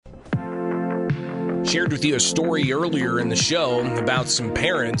Shared with you a story earlier in the show about some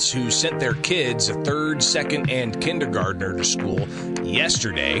parents who sent their kids, a third, second, and kindergartner to school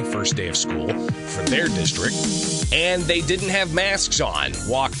yesterday, first day of school for their district, and they didn't have masks on.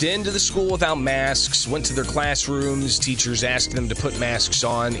 Walked into the school without masks, went to their classrooms. Teachers asked them to put masks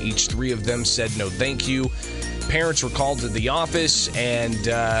on. Each three of them said no thank you. Parents were called to the office, and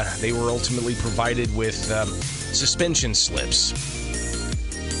they were ultimately provided with suspension slips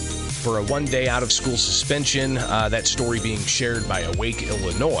for a one-day out-of-school suspension. That story being shared by Awake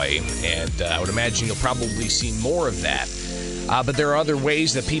Illinois, and I would imagine you'll probably see more of that. But there are other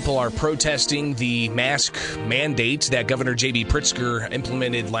ways that people are protesting the mask mandate that Governor J.B. Pritzker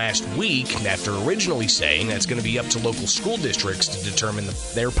implemented last week, after originally saying that's going to be up to local school districts to determine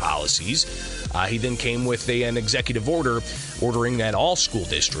their policies. He then came with an executive order ordering that all school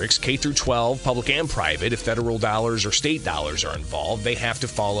districts, K through 12, public and private, if federal dollars or state dollars are involved, they have to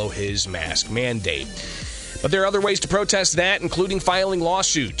follow his mask mandate. But there are other ways to protest that, including filing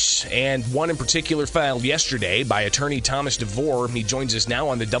lawsuits, and one in particular filed yesterday by attorney Thomas DeVore. He joins us now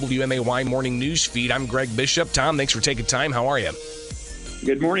on the WMAY Morning News Feed. I'm Greg Bishop. Tom, thanks for taking time. How are you?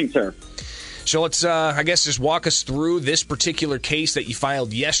 Good morning, sir. So let's, just walk us through this particular case that you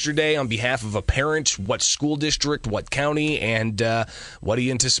filed yesterday on behalf of a parent. What school district, what county, and what do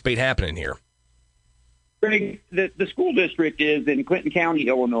you anticipate happening here? Greg, the school district is in Clinton County,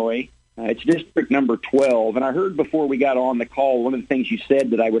 Illinois. It's district number 12. And I heard before we got on the call, one of the things you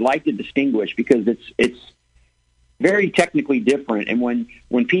said that I would like to distinguish, because it's very technically different. And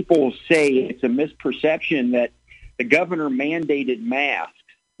when people say it's a misperception that the governor mandated masks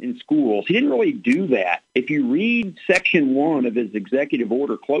in schools, he didn't really do that. If you read Section 1 of his executive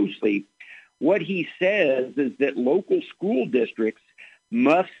order closely, what he says is that local school districts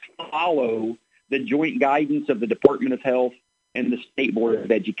must follow the joint guidance of the Department of Health and the State Board of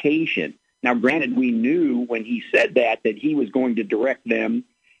Education. Now, granted, we knew when he said that he was going to direct them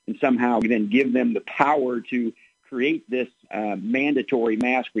and somehow then give them the power to create this mandatory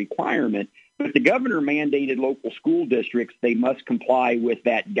mask requirement. But the governor mandated local school districts, they must comply with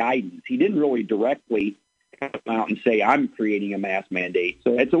that guidance. He didn't really directly come out and say, I'm creating a mask mandate.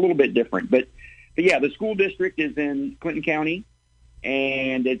 So it's a little bit different. But yeah, the school district is in Clinton County,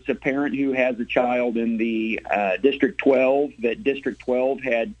 and it's a parent who has a child in the District 12, that District 12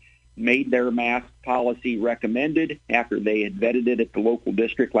 had made their mask policy recommended after they had vetted it at the local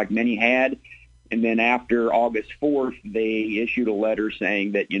district, like many had. And then after August 4th, they issued a letter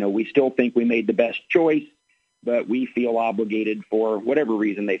saying that, we still think we made the best choice, but we feel obligated, for whatever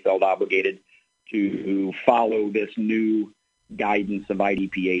reason they felt obligated, to follow this new guidance of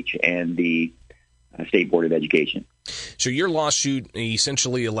IDPH and the State Board of Education. So your lawsuit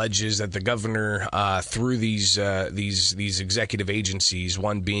essentially alleges that the governor, through these executive agencies,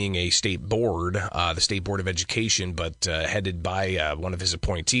 one being a state board, the State Board of Education, but headed by one of his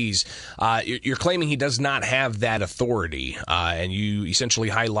appointees, you're claiming he does not have that authority, and you essentially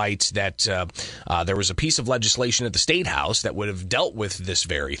highlight that there was a piece of legislation at the State House that would have dealt with this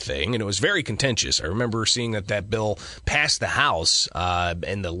very thing, and it was very contentious. I remember seeing that bill passed the House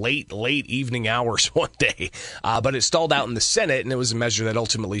in the late evening hours one day, but it stalled out in the Senate, and it was a measure that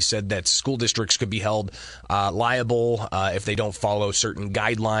ultimately said that school districts could be held liable if they don't follow certain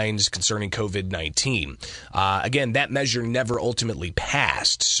guidelines concerning COVID-19. Again, that measure never ultimately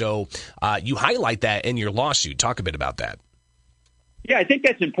passed. So you highlight that in your lawsuit. Talk a bit about that. Yeah, I think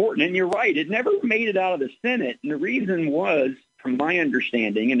that's important, and you're right. It never made it out of the Senate, and the reason was, from my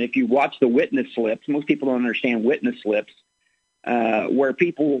understanding, and if you watch the witness slips, most people don't understand witness slips, where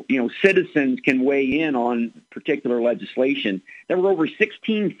people, citizens can weigh in on particular legislation. There were over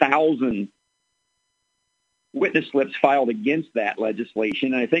 16,000 witness slips filed against that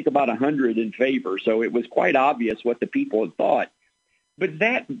legislation, and I think about 100 in favor. So it was quite obvious what the people had thought. But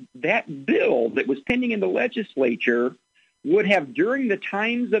that bill that was pending in the legislature would have, during the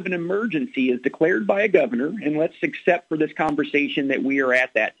times of an emergency as declared by a governor, and let's accept for this conversation that we are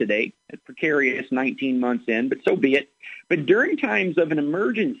at that today, a precarious 19 months in, but so be it. But during times of an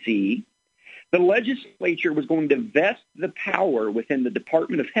emergency, the legislature was going to vest the power within the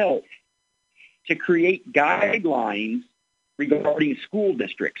Department of Health to create guidelines regarding school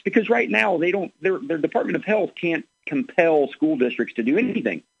districts. Because right now, their Department of Health can't compel school districts to do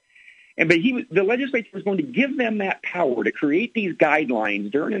anything. But the legislature was going to give them that power to create these guidelines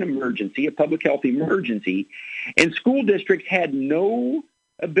during an emergency, a public health emergency, and school districts had no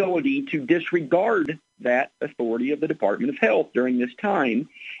ability to disregard that authority of the Department of Health during this time.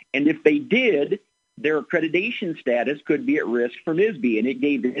 And if they did, their accreditation status could be at risk from ISB, and it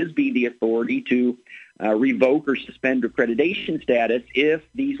gave ISB the authority to revoke or suspend accreditation status if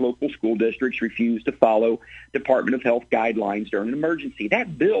these local school districts refuse to follow Department of Health guidelines during an emergency.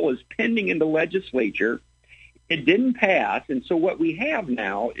 That bill is pending in the legislature. It didn't pass, and so what we have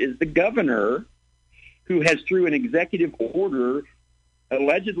now is the governor who has, through an executive order,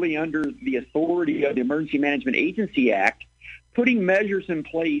 allegedly under the authority of the Emergency Management Agency Act, putting measures in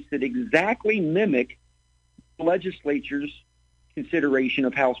place that exactly mimic the legislature's consideration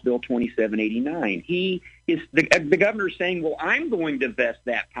of House Bill 2789. The governor is saying, well, I'm going to vest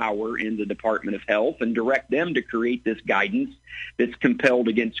that power in the Department of Health and direct them to create this guidance that's compelled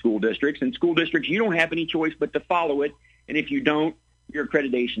against school districts. And school districts, you don't have any choice but to follow it. And if you don't, your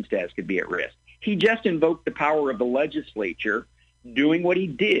accreditation status could be at risk. He just invoked the power of the legislature doing what he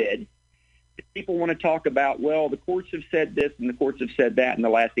did. People want to talk about, well, the courts have said this and the courts have said that in the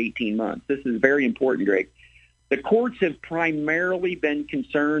last 18 months. This is very important, Greg. The courts have primarily been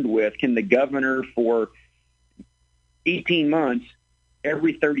concerned with, can the governor for 18 months,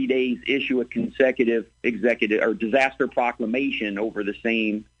 every 30 days, issue a consecutive executive or disaster proclamation over the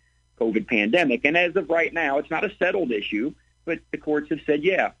same COVID pandemic? And as of right now, it's not a settled issue, but the courts have said,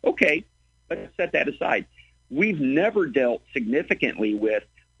 yeah, okay, let's set that aside. We've never dealt significantly with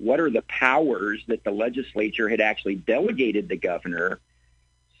what are the powers that the legislature had actually delegated the governor,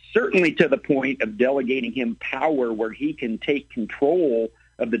 certainly to the point of delegating him power where he can take control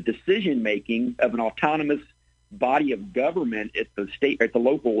of the decision-making of an autonomous body of government at the state, at the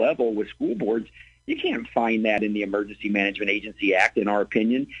local level with school boards. You can't find that in the Emergency Management Agency Act, in our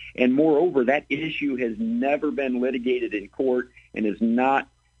opinion. And moreover, that issue has never been litigated in court and is not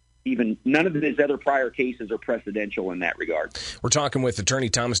even, none of his other prior cases are precedential in that regard. We're talking with attorney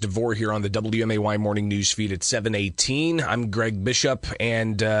Thomas DeVore here on the WMAY Morning News Feed at 7:18. I'm Greg Bishop,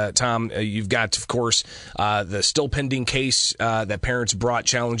 and Tom, you've got, of course, the still pending case that parents brought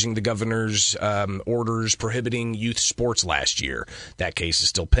challenging the governor's orders prohibiting youth sports last year. That case is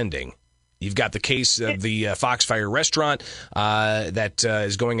still pending. You've got the case of the Foxfire restaurant that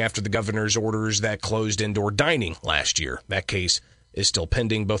is going after the governor's orders that closed indoor dining last year. That case is still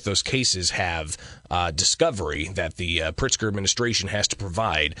pending. Both those cases have discovery that the Pritzker administration has to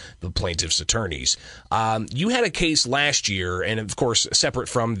provide the plaintiff's attorneys. You had a case last year, and of course, separate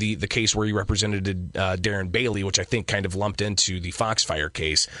from the case where you represented Darren Bailey, which I think kind of lumped into the Foxfire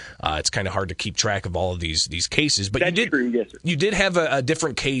case. It's kind of hard to keep track of all of these cases. But That's true, yes, sir. You did have a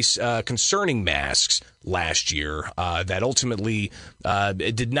different case concerning masks last year that ultimately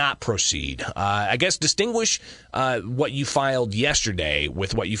it did not proceed. I guess distinguish what you filed yesterday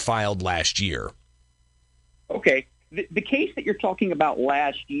with what you filed last year. Okay. The case that you're talking about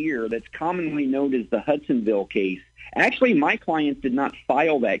last year that's commonly known as the Hudsonville case, actually my clients did not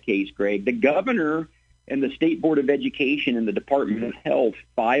file that case, Greg. The governor and the State Board of Education and the Department of Health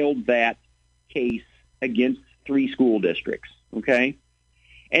filed that case against 3 school districts, okay?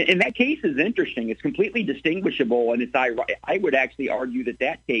 And that case is interesting. It's completely distinguishable, and I would actually argue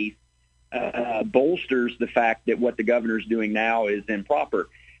that case bolsters the fact that what the governor's doing now is improper.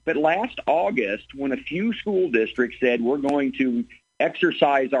 But last August, when a few school districts said we're going to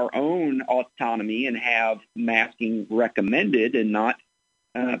exercise our own autonomy and have masking recommended and not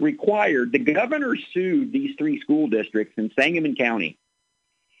required, the governor sued these 3 school districts in Sangamon County.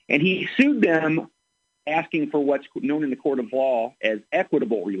 And he sued them asking for what's known in the court of law as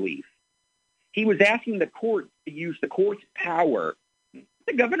equitable relief. He was asking the court to use the court's power,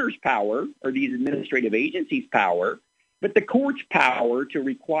 the governor's power or these administrative agencies' power, but the court's power to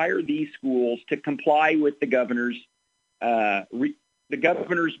require these schools to comply with the governor's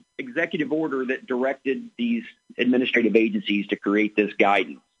executive order that directed these administrative agencies to create this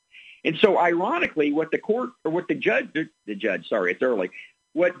guidance. And so, ironically, what the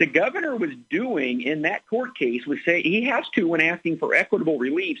governor was doing in that court case was say he has to, when asking for equitable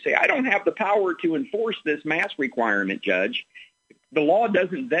relief, say, I don't have the power to enforce this mask requirement, Judge. The law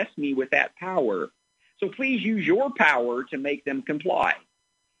doesn't vest me with that power. So please use your power to make them comply.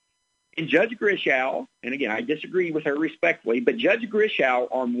 And Judge Grishow, and again, I disagree with her respectfully, but Judge Grishow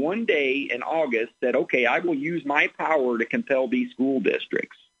on one day in August said, okay, I will use my power to compel these school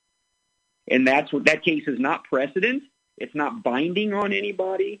districts. And that's what that case is not precedent. It's not binding on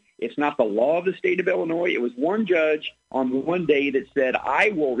anybody. It's not the law of the state of Illinois. It was one judge on one day that said, I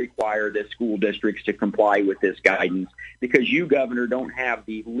will require the school districts to comply with this guidance because you, Governor, don't have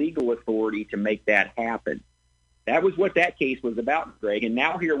the legal authority to make that happen. That was what that case was about, Greg. And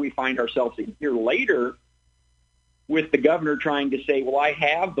now here we find ourselves a year later with the governor trying to say, well, I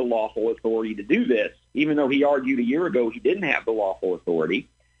have the lawful authority to do this, even though he argued a year ago he didn't have the lawful authority.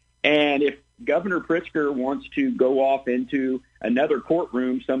 And if Governor Pritzker wants to go off into another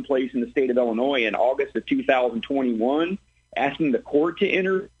courtroom someplace in the state of Illinois in August of 2021, asking the court to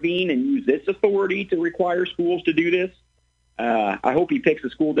intervene and use its authority to require schools to do this. I hope he picks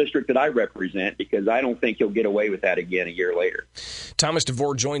a school district that I represent, because I don't think he'll get away with that again a year later. Thomas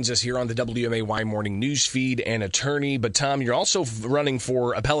DeVore joins us here on the WMAY Morning News Feed, an attorney. But, Tom, you're also running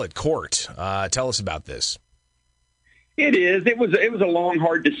for appellate court. Tell us about this. It is. It was a long,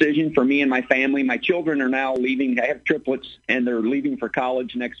 hard decision for me and my family. My children are now leaving. I have triplets, and they're leaving for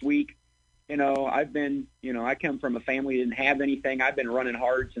college next week. I come from a family that didn't have anything. I've been running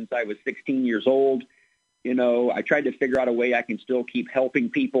hard since I was 16 years old. I tried to figure out a way I can still keep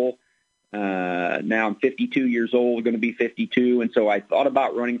helping people. Now I'm 52 years old, going to be 52. And so I thought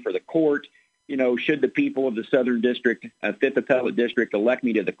about running for the court. Should the people of the Southern District, 5th Appellate District, elect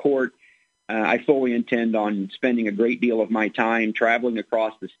me to the court, I fully intend on spending a great deal of my time traveling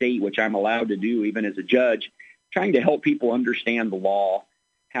across the state, which I'm allowed to do even as a judge, trying to help people understand the law,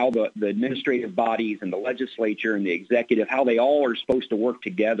 how the administrative bodies and the legislature and the executive, how they all are supposed to work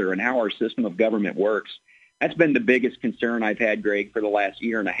together and how our system of government works. That's been the biggest concern I've had, Greg, for the last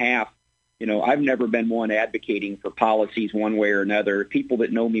year and a half. I've never been one advocating for policies one way or another. People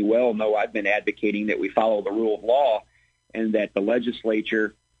that know me well know I've been advocating that we follow the rule of law and that the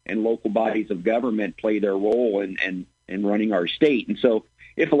legislature and local bodies of government play their role in running our state. And so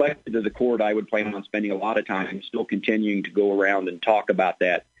if elected to the court, I would plan on spending a lot of time still continuing to go around and talk about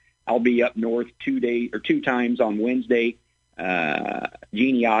that. I'll be up north 2 times on Wednesday.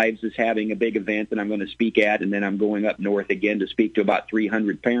 Jeannie Ives is having a big event that I'm going to speak at, and then I'm going up north again to speak to about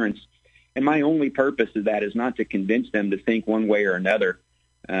 300 parents. And my only purpose of that is not to convince them to think one way or another.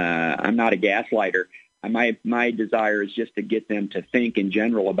 I'm not a gaslighter. My desire is just to get them to think in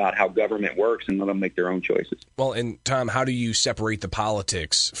general about how government works and let them make their own choices. Well, and Tom, how do you separate the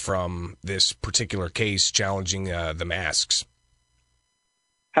politics from this particular case challenging the masks?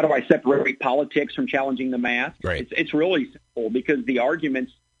 How do I separate politics from challenging the masks? Right. It's really simple, because the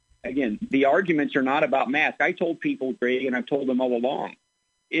arguments are not about masks. I told people, Greg, and I've told them all along,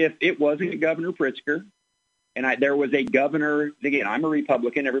 if it wasn't Governor Pritzker, and there was a governor, again, I'm a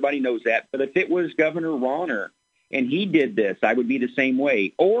Republican, everybody knows that, but if it was Governor Rauner and he did this, I would be the same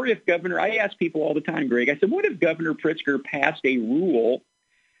way. Or if I ask people all the time, Greg, I said, what if Governor Pritzker passed a rule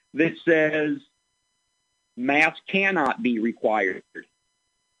that says masks cannot be required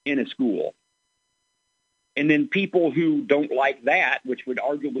in a school? And then people who don't like that, which would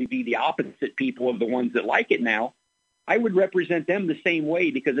arguably be the opposite people of the ones that like it now, I would represent them the same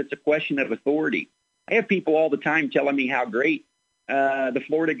way, because it's a question of authority. I have people all the time telling me how great the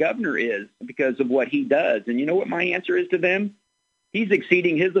Florida governor is because of what he does. And you know what my answer is to them? He's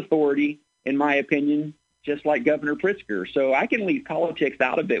exceeding his authority, in my opinion, just like Governor Pritzker. So I can leave politics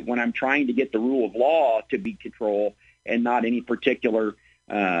out of it when I'm trying to get the rule of law to be control and not any particular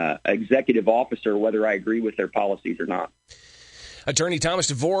executive officer, whether I agree with their policies or not. Attorney Thomas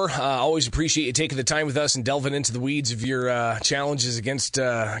DeVore, always appreciate you taking the time with us and delving into the weeds of your challenges against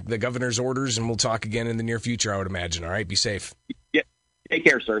the governor's orders, and we'll talk again in the near future, I would imagine. All right, be safe. Yeah. Take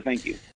care, sir. Thank you.